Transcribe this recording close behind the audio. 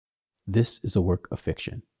This is a work of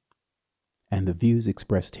fiction, and the views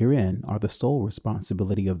expressed herein are the sole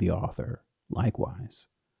responsibility of the author. Likewise,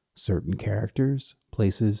 certain characters,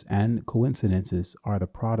 places, and coincidences are the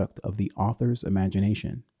product of the author's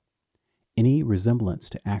imagination. Any resemblance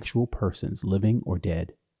to actual persons, living or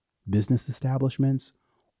dead, business establishments,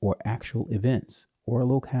 or actual events or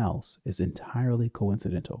locales is entirely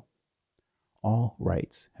coincidental. All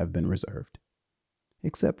rights have been reserved,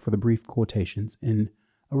 except for the brief quotations in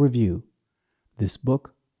a review. This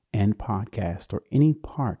book and podcast or any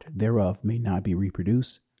part thereof may not be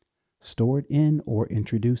reproduced, stored in, or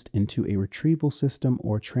introduced into a retrieval system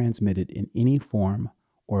or transmitted in any form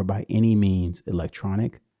or by any means,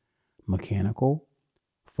 electronic, mechanical,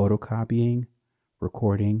 photocopying,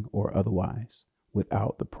 recording, or otherwise,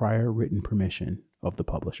 without the prior written permission of the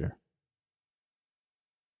publisher.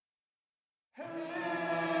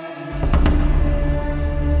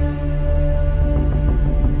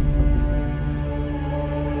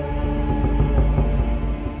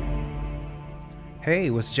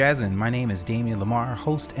 Hey, what's jazzin'? My name is Damian Lamar,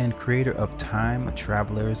 host and creator of Time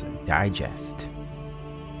Traveler's Digest.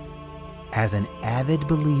 As an avid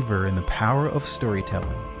believer in the power of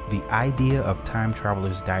storytelling, the idea of Time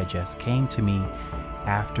Traveler's Digest came to me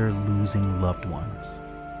after losing loved ones.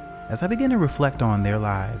 As I began to reflect on their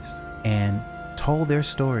lives and told their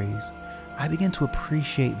stories, I began to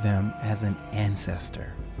appreciate them as an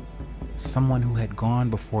ancestor, someone who had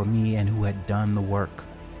gone before me and who had done the work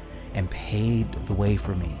and paved the way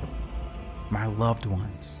for me, my loved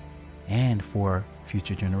ones, and for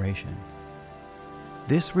future generations.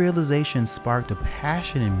 This realization sparked a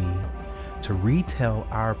passion in me to retell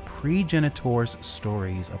our progenitors'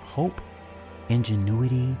 stories of hope,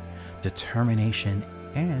 ingenuity, determination,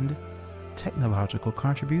 and technological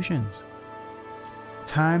contributions.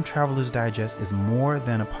 Time Traveler's Digest is more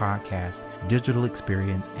than a podcast, digital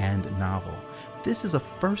experience, and novel. This is a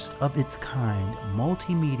first of its kind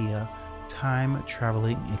multimedia time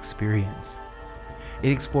traveling experience. It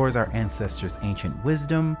explores our ancestors' ancient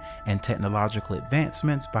wisdom and technological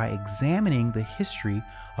advancements by examining the history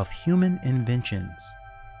of human inventions.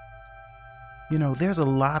 You know, there's a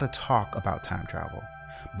lot of talk about time travel,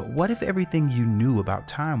 but what if everything you knew about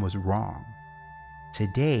time was wrong?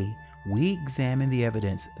 Today, we examine the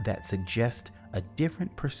evidence that suggests a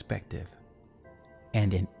different perspective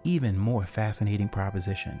and an even more fascinating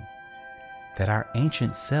proposition: that our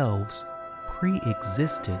ancient selves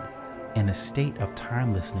pre-existed in a state of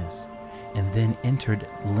timelessness and then entered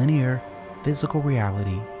linear physical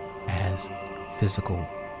reality as physical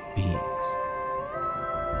beings.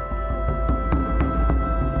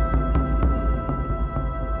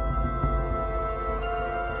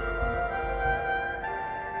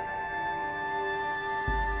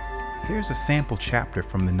 Here's a sample chapter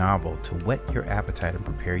from the novel to whet your appetite and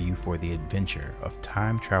prepare you for the adventure of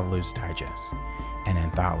Time Traveler's Digest, an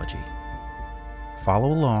anthology.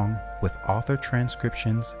 Follow along with author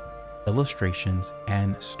transcriptions, illustrations,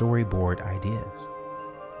 and storyboard ideas.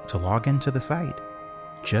 To log into the site,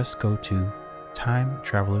 just go to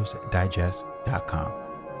timetravelersdigest.com.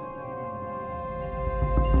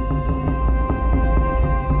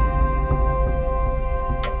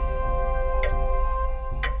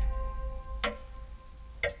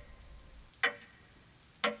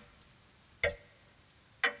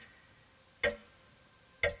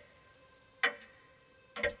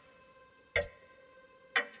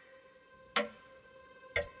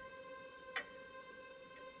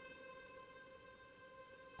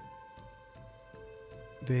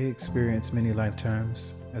 They experienced many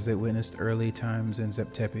lifetimes as they witnessed early times in Zep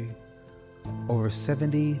Tepi, over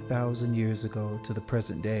 70,000 years ago to the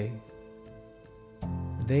present day.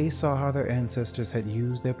 They saw how their ancestors had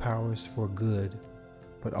used their powers for good,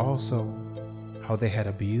 but also how they had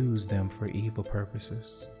abused them for evil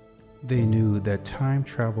purposes. They knew that time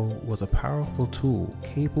travel was a powerful tool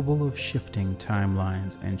capable of shifting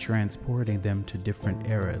timelines and transporting them to different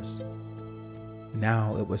eras.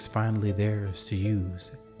 Now it was finally theirs to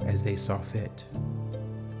use as they saw fit.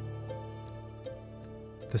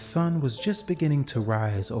 The sun was just beginning to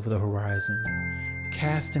rise over the horizon,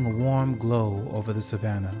 casting a warm glow over the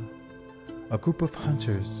savannah. A group of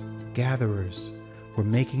hunters, gatherers, were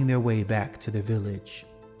making their way back to the village,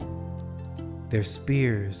 their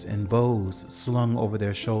spears and bows slung over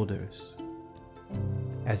their shoulders.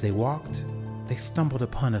 As they walked, they stumbled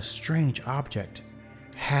upon a strange object,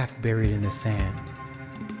 half buried in the sand.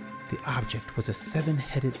 The object was a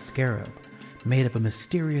 7-headed scarab made of a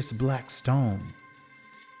mysterious black stone.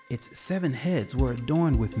 Its 7 heads were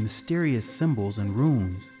adorned with mysterious symbols and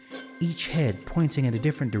runes, each head pointing in a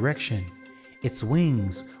different direction. Its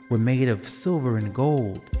wings were made of silver and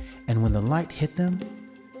gold, and when the light hit them,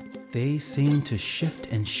 they seemed to shift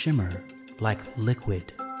and shimmer like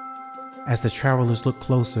liquid. As the travelers looked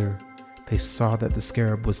closer, they saw that the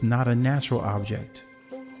scarab was not a natural object.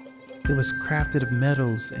 It was crafted of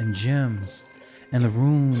metals and gems, and the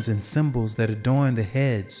runes and symbols that adorned the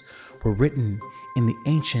heads were written in the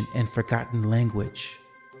ancient and forgotten language.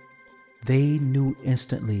 They knew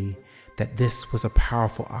instantly that this was a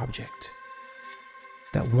powerful object,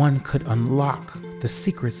 that one could unlock the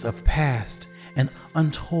secrets of past and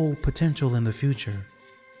untold potential in the future.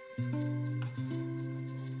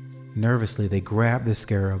 Nervously, they grabbed the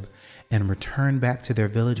scarab and returned back to their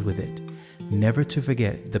village with it, never to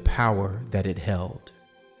forget the power that it held.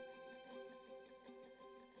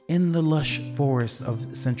 In the lush forests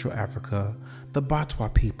of Central Africa, the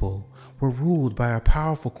Batwa people were ruled by a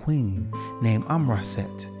powerful queen named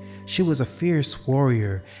Amraset. She was a fierce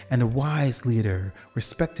warrior and a wise leader,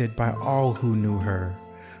 respected by all who knew her.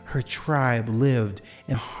 Her tribe lived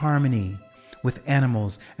in harmony with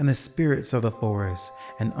animals and the spirits of the forest,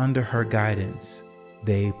 and under her guidance,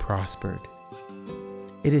 they prospered.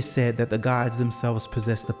 It is said that the gods themselves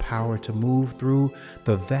possess the power to move through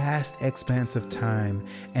the vast expanse of time,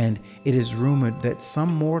 and it is rumored that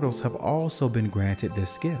some mortals have also been granted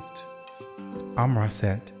this gift.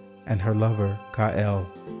 Amraset and her lover, Ka'el,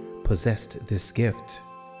 possessed this gift.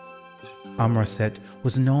 Amraset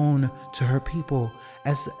was known to her people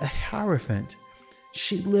as a Hierophant.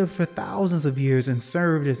 She lived for thousands of years and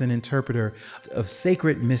served as an interpreter of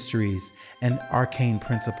sacred mysteries and arcane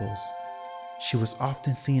principles. She was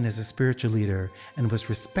often seen as a spiritual leader and was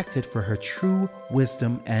respected for her true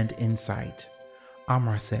wisdom and insight.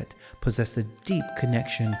 Amraset possessed a deep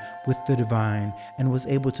connection with the divine and was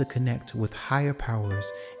able to connect with higher powers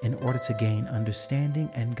in order to gain understanding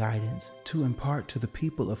and guidance to impart to the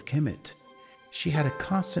people of Kemet. She had a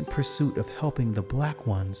constant pursuit of helping the Black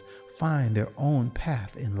Ones find their own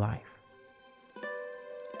path in life.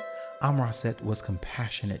 Amraset was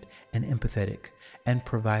compassionate and empathetic and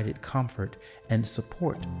provided comfort and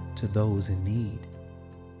support to those in need.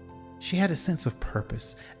 She had a sense of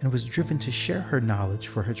purpose and was driven to share her knowledge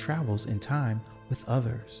for her travels in time with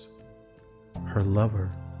others. Her lover,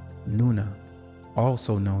 Nuna,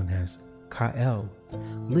 also known as Ka'el,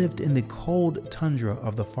 lived in the cold tundra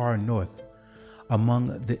of the far north among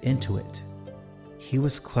the Inuit. He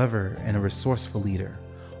was clever and a resourceful leader,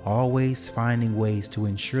 always finding ways to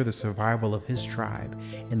ensure the survival of his tribe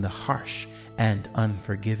in the harsh and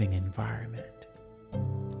unforgiving environment.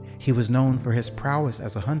 He was known for his prowess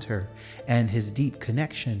as a hunter and his deep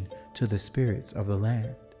connection to the spirits of the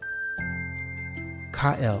land.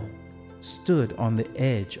 Ka'el stood on the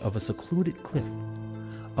edge of a secluded cliff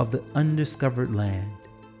of the undiscovered land,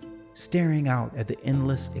 staring out at the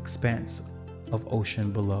endless expanse of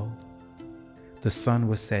ocean below. The sun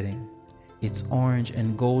was setting, its orange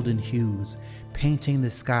and golden hues painting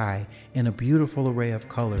the sky in a beautiful array of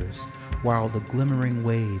colors, while the glimmering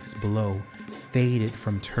waves below faded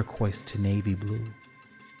from turquoise to navy blue.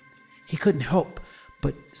 He couldn't help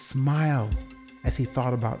but smile as he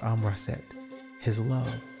thought about Amraset, his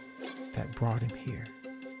love that brought him here.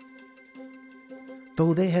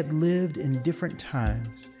 Though they had lived in different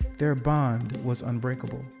times, their bond was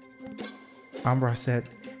unbreakable. Amraset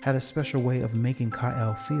had a special way of making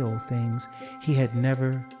Ka'el feel things he had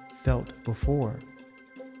never felt before.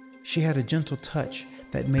 She had a gentle touch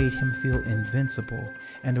that made him feel invincible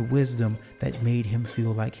and a wisdom that made him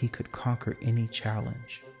feel like he could conquer any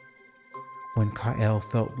challenge. When Ka'el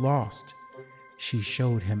felt lost, she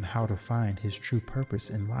showed him how to find his true purpose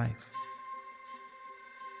in life.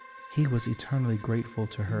 He was eternally grateful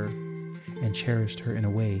to her and cherished her in a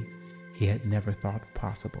way he had never thought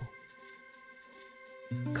possible.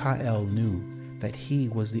 Ka'el knew that he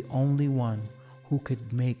was the only one who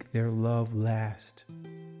could make their love last,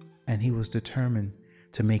 and he was determined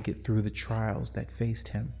to make it through the trials that faced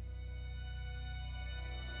him.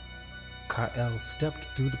 Ka'el stepped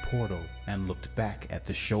through the portal and looked back at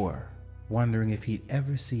the shore, wondering if he'd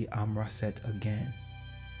ever see Amraset again.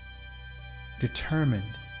 Determined,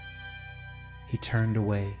 he turned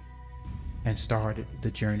away and started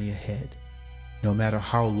the journey ahead, no matter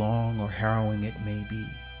how long or harrowing it may be.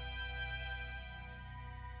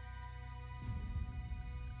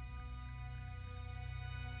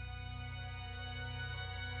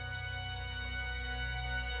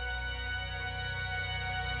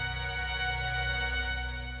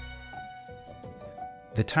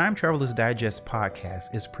 The Time Travelers Digest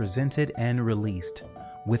podcast is presented and released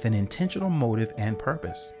with an intentional motive and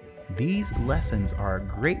purpose. These lessons are a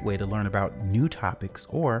great way to learn about new topics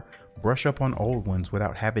or brush up on old ones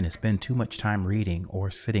without having to spend too much time reading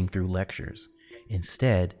or sitting through lectures.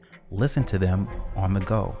 Instead, listen to them on the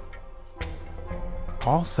go.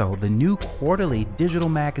 Also, the new quarterly digital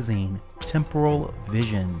magazine, Temporal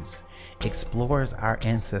Visions, explores our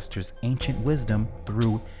ancestors' ancient wisdom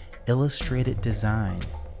through illustrated design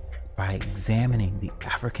by examining the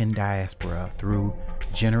African diaspora through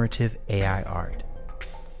generative AI art.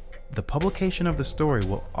 The publication of the story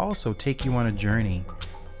will also take you on a journey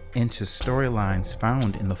into storylines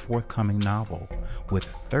found in the forthcoming novel, with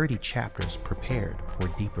 30 chapters prepared for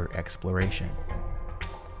deeper exploration.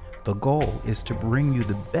 The goal is to bring you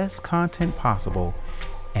the best content possible,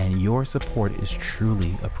 and your support is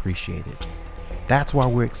truly appreciated. That's why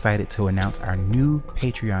we're excited to announce our new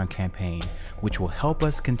Patreon campaign, which will help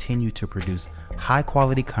us continue to produce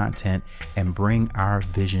high-quality content and bring our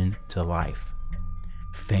vision to life.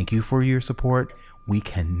 Thank you for your support. We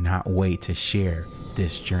cannot wait to share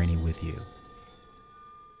this journey with you.